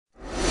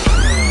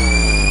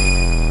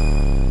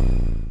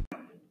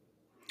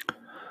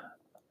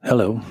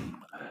Hello,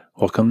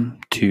 welcome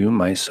to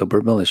my Sober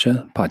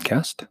Militia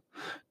podcast.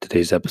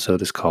 Today's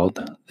episode is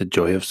called The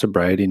Joy of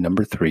Sobriety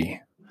Number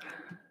 3,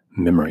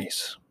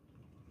 Memories.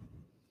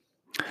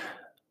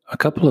 A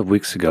couple of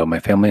weeks ago, my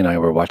family and I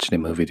were watching a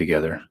movie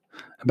together.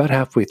 About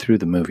halfway through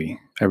the movie,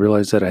 I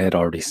realized that I had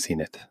already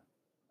seen it.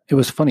 It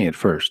was funny at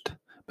first,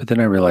 but then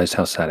I realized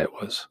how sad it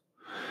was.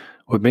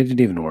 What made it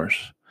even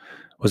worse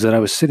was that I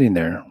was sitting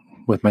there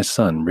with my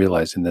son,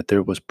 realizing that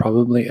there was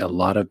probably a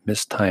lot of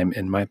missed time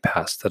in my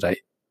past that I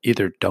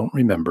either don't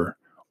remember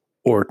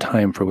or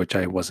time for which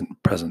I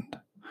wasn't present.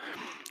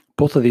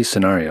 Both of these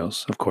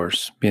scenarios, of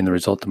course, being the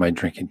result of my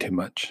drinking too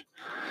much.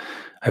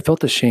 I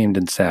felt ashamed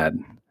and sad,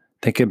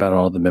 thinking about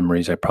all the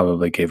memories I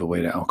probably gave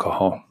away to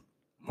alcohol.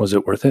 Was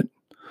it worth it?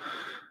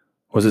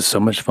 Was it so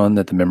much fun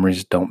that the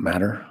memories don't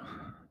matter?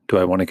 Do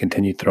I want to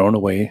continue throwing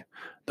away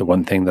the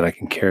one thing that I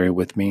can carry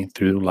with me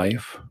through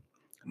life?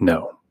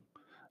 No,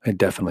 I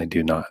definitely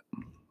do not.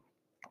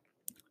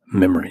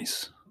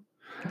 Memories.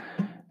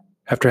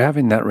 After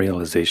having that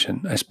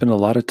realization, I spent a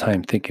lot of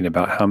time thinking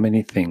about how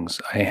many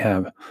things I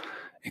have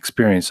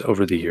experienced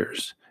over the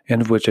years,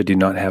 and of which I do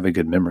not have a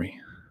good memory.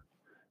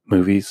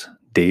 Movies,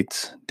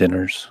 dates,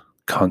 dinners,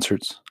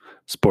 concerts,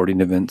 sporting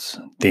events,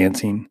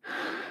 dancing,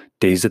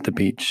 days at the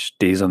beach,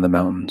 days on the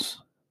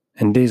mountains,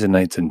 and days and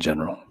nights in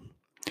general.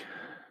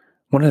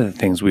 One of the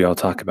things we all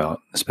talk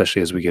about,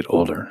 especially as we get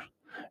older,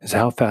 is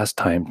how fast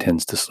time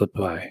tends to slip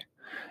by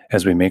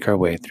as we make our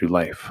way through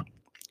life.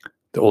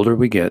 The older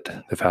we get,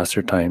 the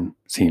faster time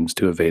seems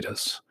to evade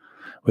us.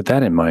 With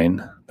that in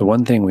mind, the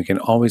one thing we can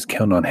always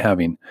count on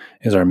having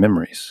is our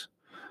memories,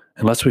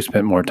 unless we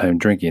spent more time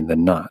drinking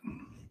than not.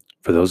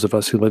 For those of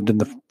us who lived in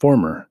the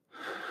former,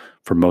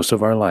 for most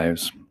of our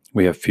lives,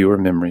 we have fewer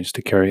memories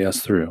to carry us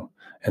through,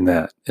 and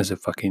that is a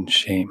fucking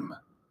shame.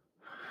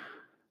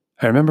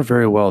 I remember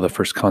very well the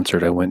first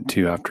concert I went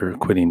to after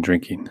quitting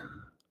drinking.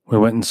 We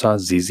went and saw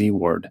ZZ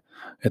Ward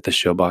at the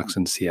Showbox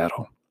in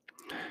Seattle.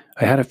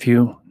 I had a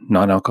few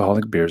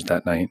non-alcoholic beers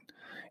that night,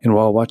 and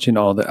while watching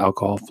all the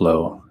alcohol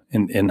flow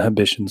and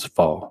inhibitions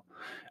fall,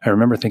 I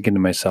remember thinking to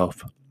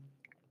myself,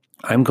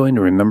 I'm going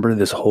to remember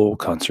this whole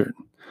concert.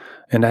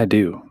 And I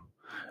do.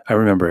 I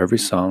remember every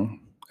song.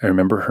 I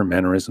remember her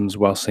mannerisms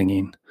while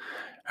singing.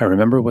 I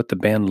remember what the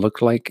band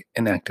looked like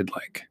and acted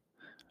like.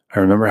 I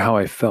remember how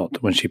I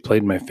felt when she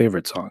played my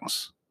favorite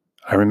songs.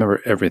 I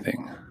remember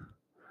everything.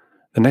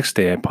 The next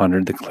day I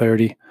pondered the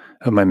clarity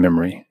of my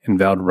memory and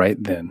vowed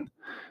right then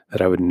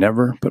that I would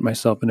never put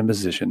myself in a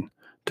position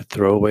to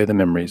throw away the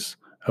memories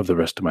of the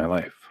rest of my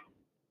life.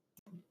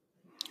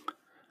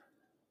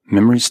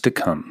 Memories to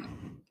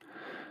come.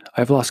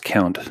 I've lost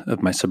count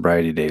of my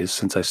sobriety days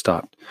since I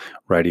stopped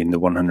writing the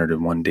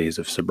 101 days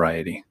of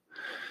sobriety.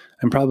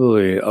 I'm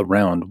probably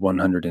around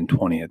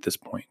 120 at this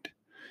point.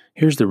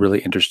 Here's the really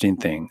interesting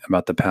thing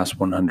about the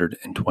past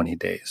 120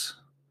 days.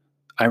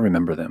 I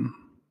remember them,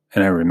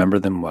 and I remember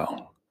them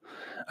well.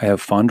 I have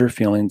fonder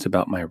feelings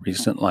about my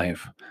recent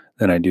life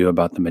than I do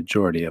about the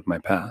majority of my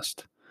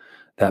past.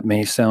 That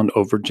may sound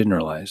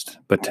overgeneralized,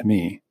 but to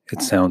me,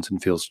 it sounds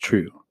and feels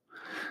true.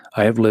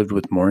 I have lived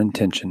with more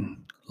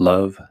intention,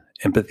 love,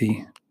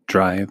 empathy,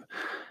 drive,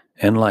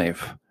 and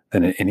life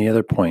than at any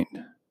other point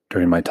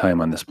during my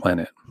time on this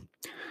planet.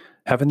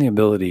 Having the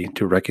ability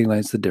to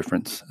recognize the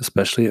difference,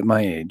 especially at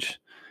my age,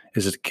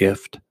 is a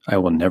gift I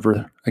will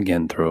never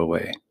again throw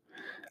away.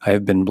 I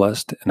have been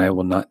blessed, and I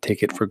will not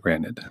take it for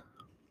granted.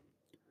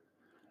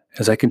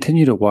 As I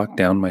continue to walk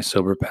down my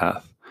sober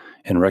path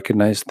and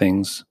recognize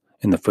things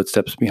in the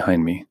footsteps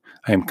behind me,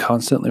 I am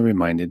constantly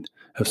reminded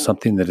of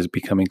something that is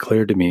becoming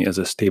clear to me as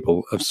a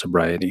staple of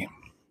sobriety.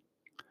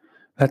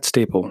 That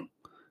staple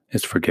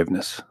is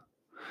forgiveness.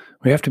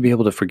 We have to be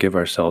able to forgive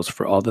ourselves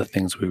for all the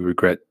things we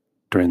regret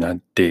during the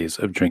days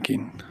of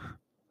drinking.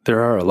 There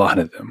are a lot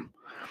of them,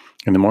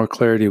 and the more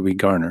clarity we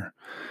garner,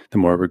 the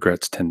more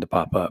regrets tend to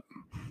pop up.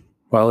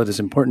 While it is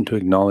important to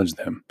acknowledge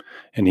them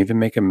and even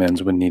make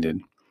amends when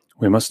needed,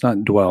 we must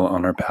not dwell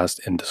on our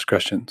past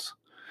indiscretions.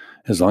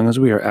 As long as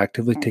we are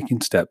actively taking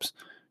steps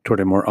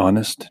toward a more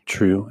honest,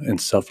 true, and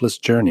selfless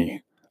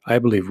journey, I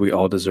believe we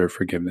all deserve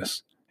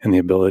forgiveness and the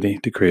ability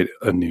to create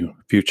a new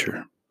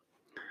future.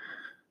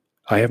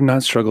 I have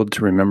not struggled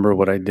to remember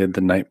what I did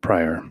the night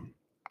prior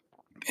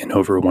in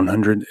over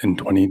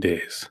 120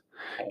 days,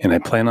 and I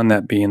plan on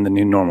that being the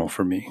new normal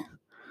for me.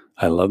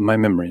 I love my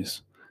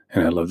memories,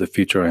 and I love the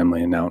future I am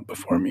laying out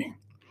before me.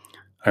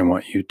 I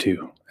want you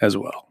to as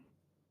well.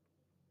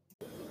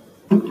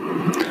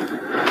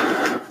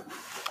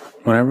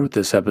 When I wrote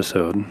this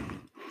episode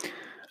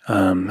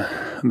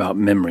about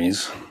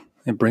memories,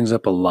 it brings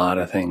up a lot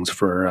of things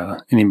for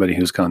anybody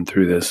who's gone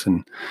through this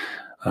and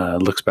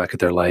looks back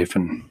at their life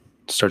and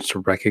starts to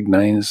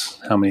recognize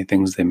how many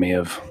things they may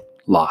have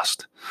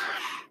lost.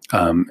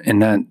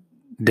 And that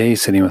day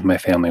sitting with my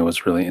family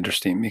was really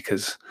interesting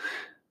because,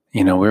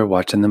 we were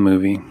watching the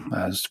movie.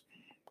 I was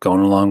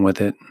going along with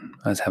it.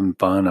 I was having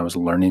fun. I was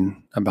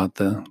learning about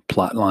the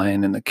plot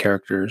line and the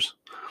characters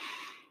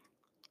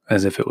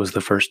as if it was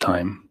the first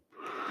time.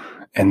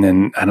 And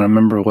then I don't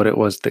remember what it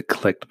was that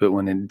clicked, but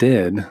when it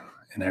did,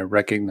 and I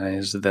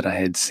recognized that I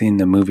had seen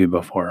the movie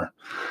before,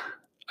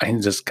 I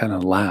just kind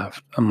of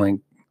laughed. I'm like,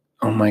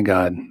 oh my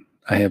God,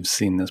 I have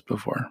seen this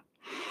before.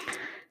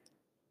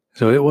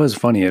 So it was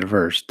funny at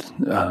first.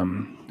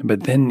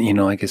 But then,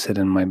 like I said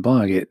in my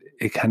blog,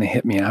 it kind of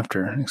hit me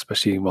after,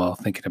 especially while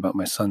thinking about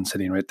my son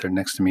sitting right there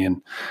next to me,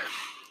 and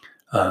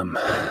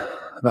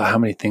about how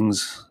many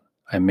things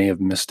I may have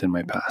missed in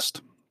my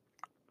past.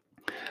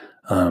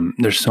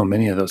 There's so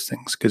many of those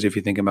things, because if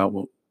you think about,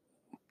 well,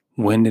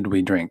 when did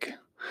we drink?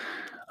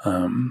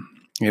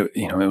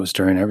 It was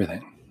during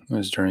everything. It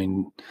was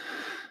during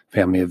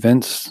family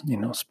events,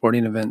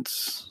 sporting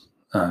events,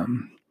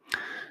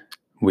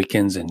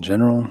 weekends in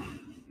general,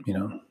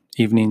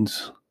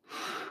 evenings.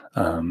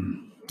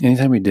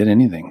 Anytime we did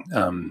anything,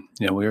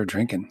 we were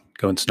drinking,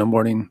 going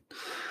snowboarding,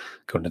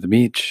 going to the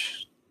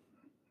beach,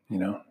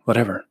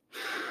 whatever.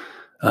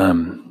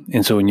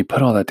 And so when you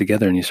put all that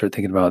together and you start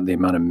thinking about the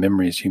amount of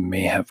memories you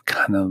may have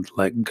kind of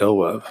let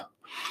go of,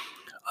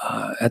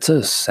 that's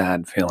a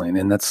sad feeling.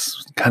 And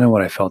that's kind of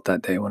what I felt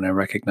that day when I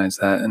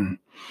recognized that. And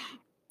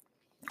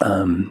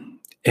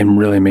it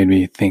really made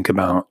me think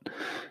about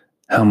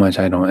how much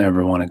I don't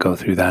ever want to go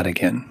through that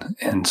again.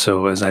 And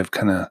so as I've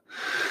kind of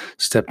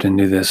stepped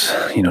into this,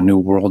 new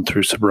world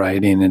through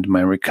sobriety and into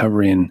my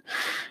recovery, and,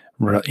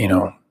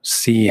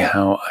 see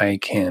how I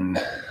can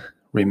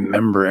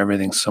remember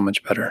everything so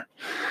much better.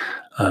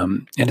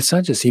 And it's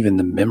not just even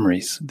the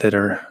memories that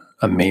are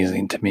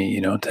amazing to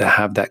me, to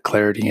have that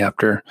clarity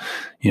after,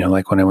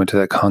 like when I went to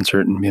that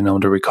concert and being able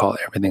to recall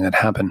everything that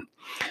happened.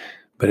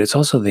 But it's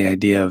also the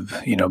idea of,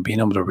 being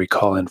able to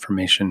recall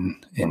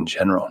information in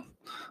general.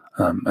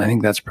 I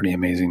think that's pretty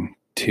amazing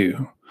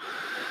too.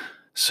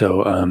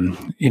 So,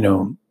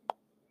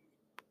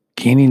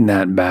 gaining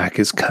that back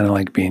is kind of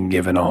like being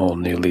given a whole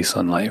new lease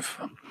on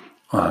life.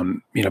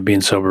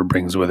 Being sober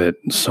brings with it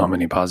so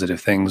many positive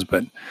things,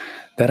 but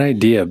that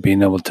idea of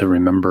being able to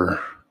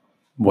remember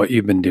what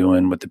you've been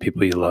doing with the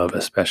people you love,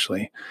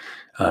 especially,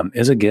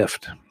 is a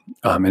gift.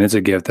 And it's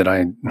a gift that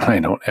I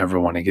don't ever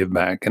want to give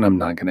back, and I'm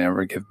not going to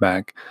ever give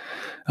back.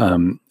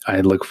 I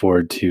look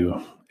forward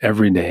to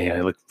every day.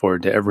 I look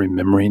forward to every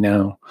memory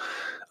now.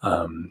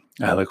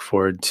 I look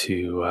forward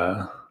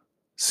to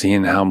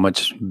seeing how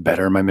much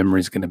better my memory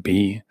is going to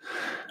be.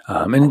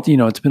 And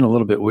it's been a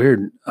little bit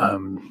weird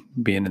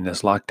being in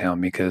this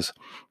lockdown, because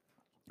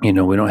we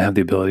don't have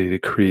the ability to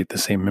create the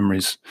same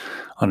memories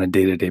on a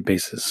day-to-day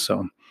basis.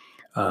 So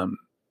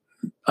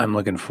I'm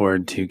looking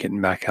forward to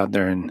getting back out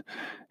there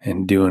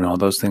and doing all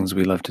those things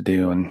we love to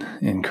do,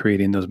 and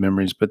creating those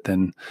memories, but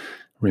then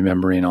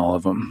remembering all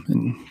of them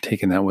and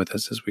taking that with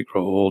us as we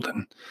grow old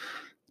and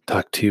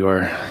talk to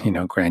our,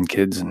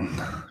 grandkids and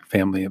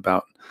family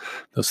about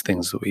those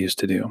things that we used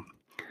to do.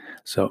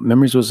 So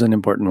memories was an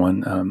important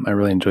one. I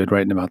really enjoyed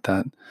writing about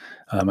that.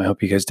 I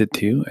hope you guys did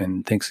too.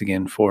 And thanks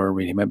again for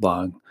reading my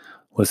blog,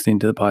 listening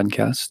to the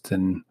podcast,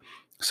 and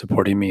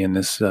supporting me in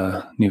this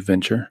new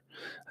venture.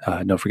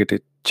 Don't forget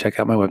to check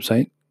out my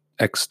website,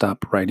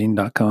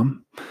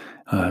 xstopwriting.com.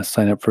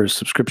 Sign up for a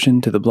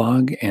subscription to the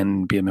blog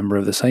and be a member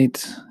of the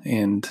site.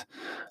 And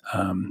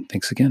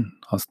thanks again.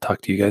 I'll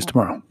talk to you guys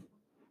tomorrow.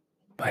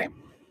 Bye.